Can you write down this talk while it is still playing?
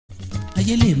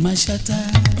ayé lè máa ṣátá.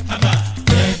 Abba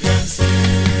Legacy.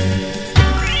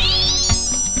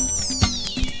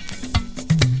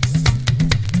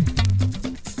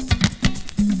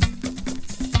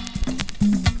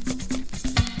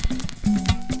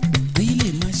 Ayé lè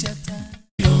máa ṣátá.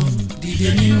 Dìde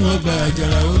nínú ọgbà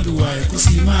àjàrà Olúwa kó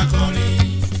sì máa kọrin.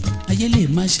 Ayé lè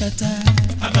máa ṣátá.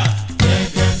 Abba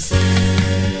Legacy.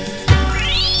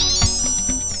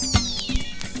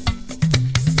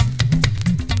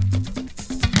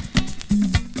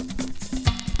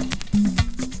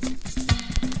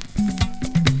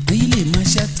 Ayé lè máa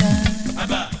ṣátá.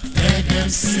 Abba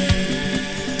Legacy.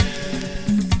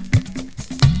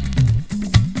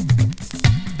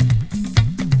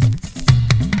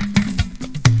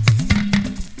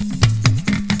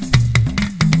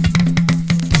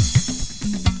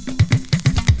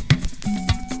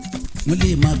 Mo lè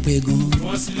máa pẹ̀gàn.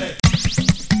 Wọ́n sílẹ̀.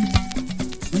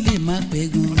 Mo lè máa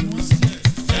pẹ̀gàn. Wọ́n sílẹ̀.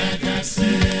 Legacy.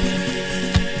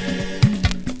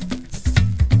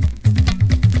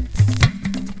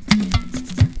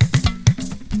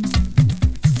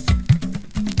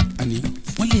 Àní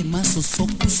wọ́n lè máa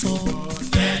sọ̀sọ́kúsọ.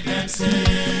 Legacy.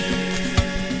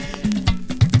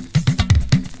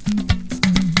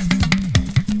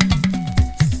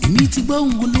 Èmi ti gbọ́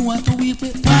ohùn Olúwa tó wí pé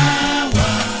Wá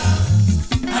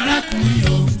arákùnrin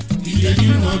o, dìde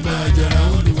nínú ọgbà àjàrà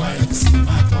Olúwa kó sì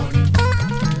máa kọrin.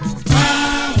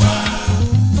 Wá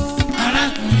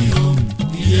arákùnrin o,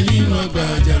 dìde nínú ọgbà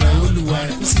àjàrà Olúwa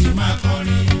kó sì máa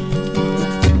kọrin.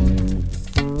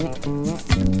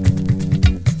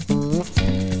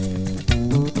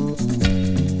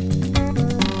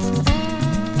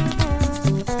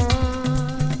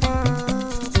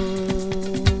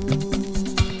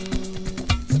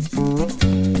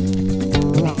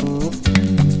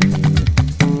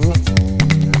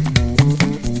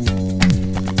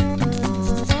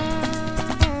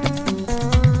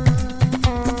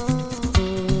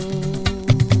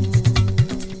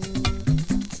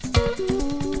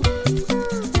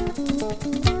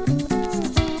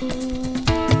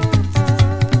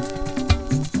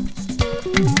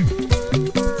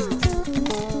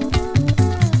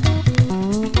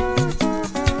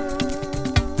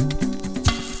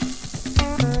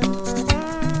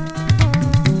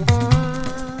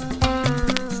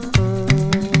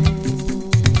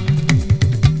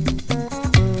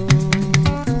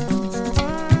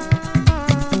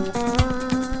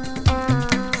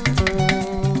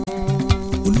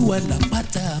 Olúwa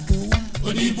làpáta àbò wá.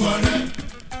 Oníbọ̀rẹ́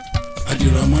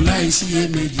àdìrọ̀mọ́ láì sí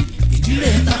iyèméjì, ìdílé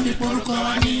tàbí porúkọ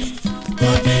wa ní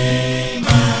bọ́dé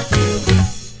máa pè ó.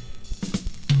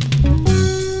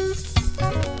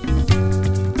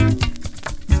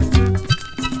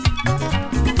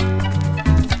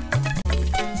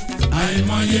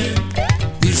 Àìmọye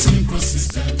the synchro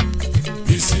system,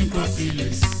 the synchro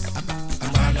feelings,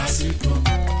 àgbàlá synchro,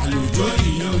 àlùjọ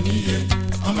ìyẹn oníye,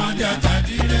 ọmọdé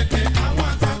àtàdí rẹ̀kẹ̀, àwọn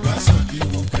àgbààgbà sọ̀dí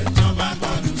òkè, ìjọba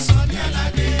gbọ́dọ̀ sọ ní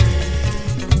aládé.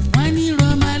 Wọ́n ní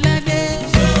Rọ́mọládé.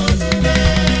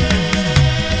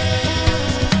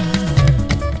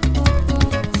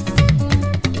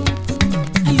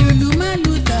 Àlùlù má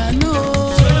lù tànú o.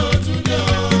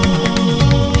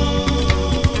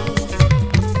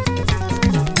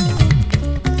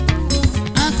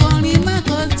 Akọrin má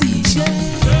kọ tì í ṣe.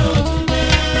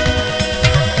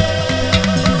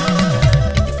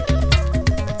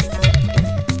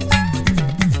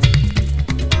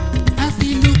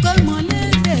 Àfìlù kọ́mọ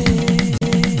lédè.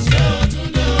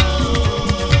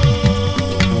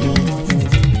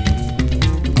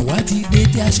 Àwa ti gbé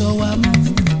tí aṣọ wa mú.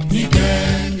 Ní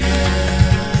gẹ́gẹ́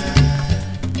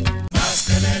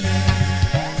báskẹ́lẹ́lẹ́.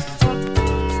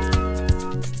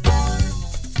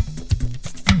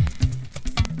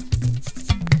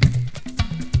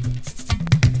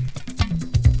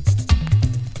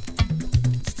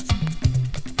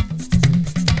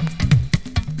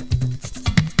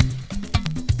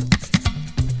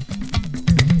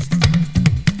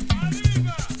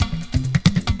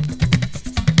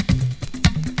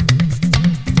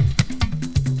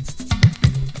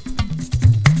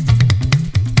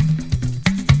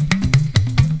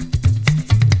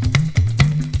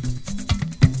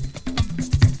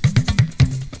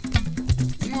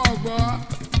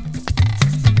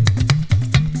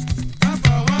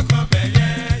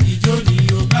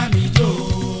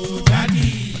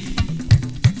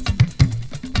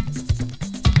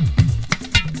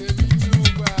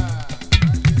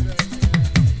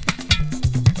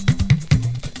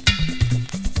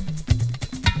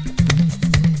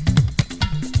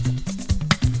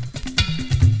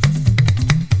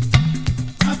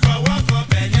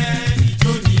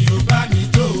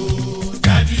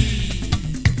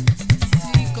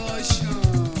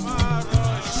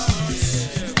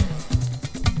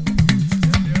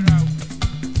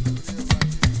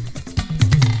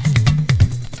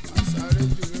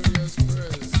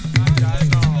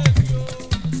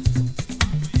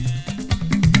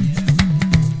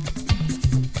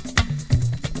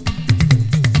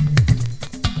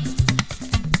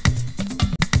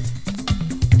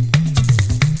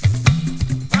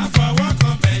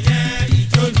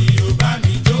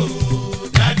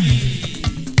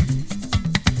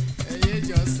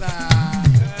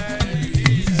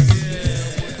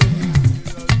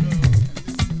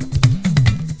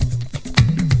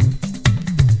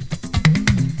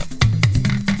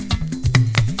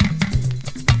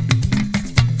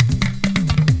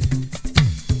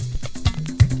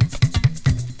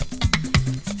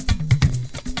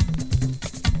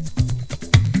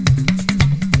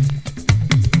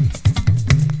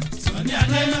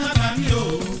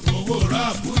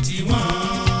 tiwọn.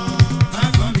 Má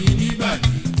kàn mí níbàdí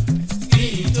kí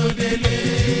n tó délé.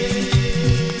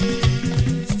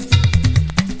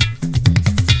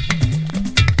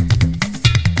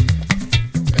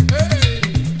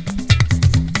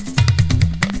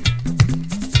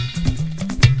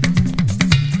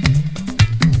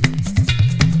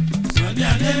 Sunday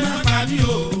Adé má pa mí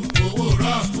o, owó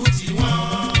rọ́ọ̀kù tiwọn.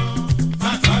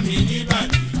 Má kàn mí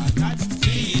níbàdí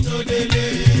kí n tó délé.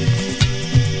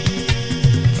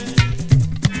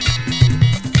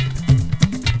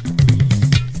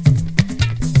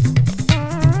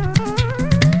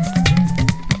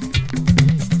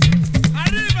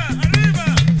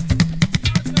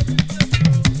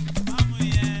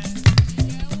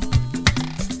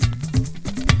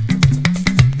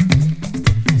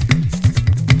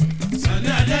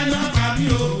 Sunday Adé má pa mí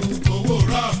o, owó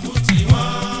rọ́ọ̀kù tiwọn.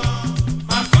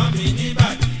 Má kàn mí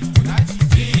níbàdí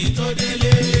kí n tó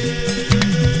délé.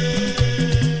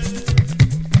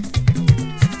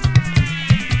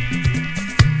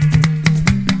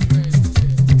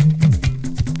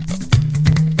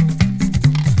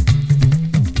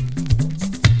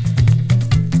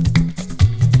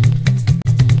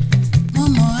 mo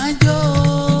mọ̀ àjò.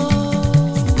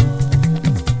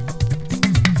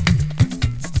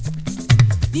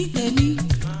 ní tèmi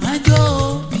máa jó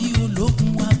bí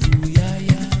olókun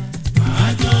àbúyáyá.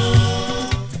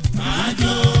 Máa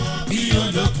jó bí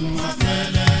olókun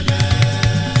afẹ́lẹ́lẹ́.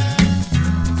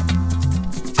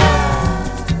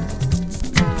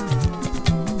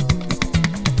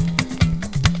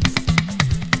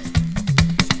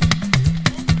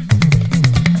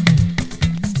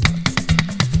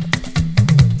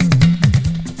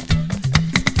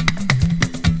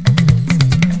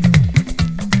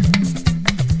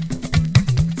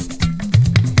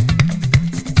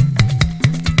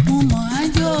 mo mọ̀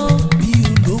àjò bí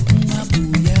olókun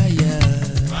àbúyáyá.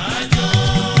 Máa jó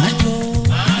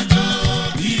àjò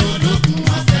bí olókun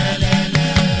afẹ́lẹ́lẹ́.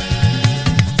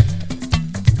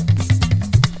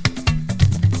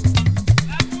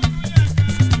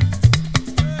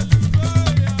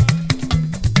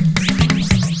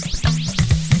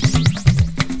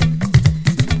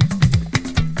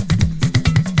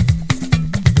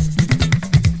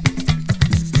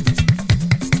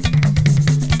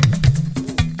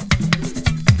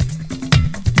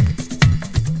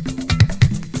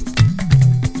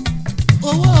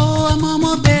 owó ọmọ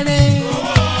mo bèrè.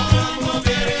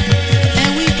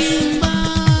 ẹ̀wí kí n bá.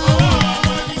 owó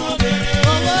ọmọ mo bèrè.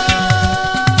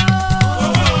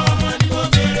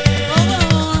 owó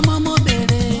ọmọ mo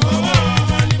bèrè.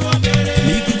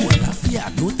 èmi gígùn àlàáfíà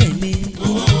ló tẹ̀lé.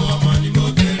 ọmọ ni mo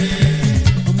bèrè.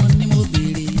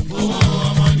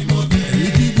 èmi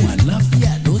gígùn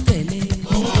àlàáfíà ló tẹ̀lé.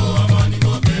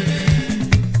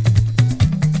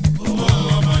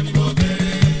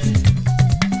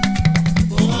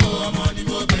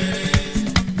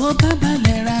 bó bá bá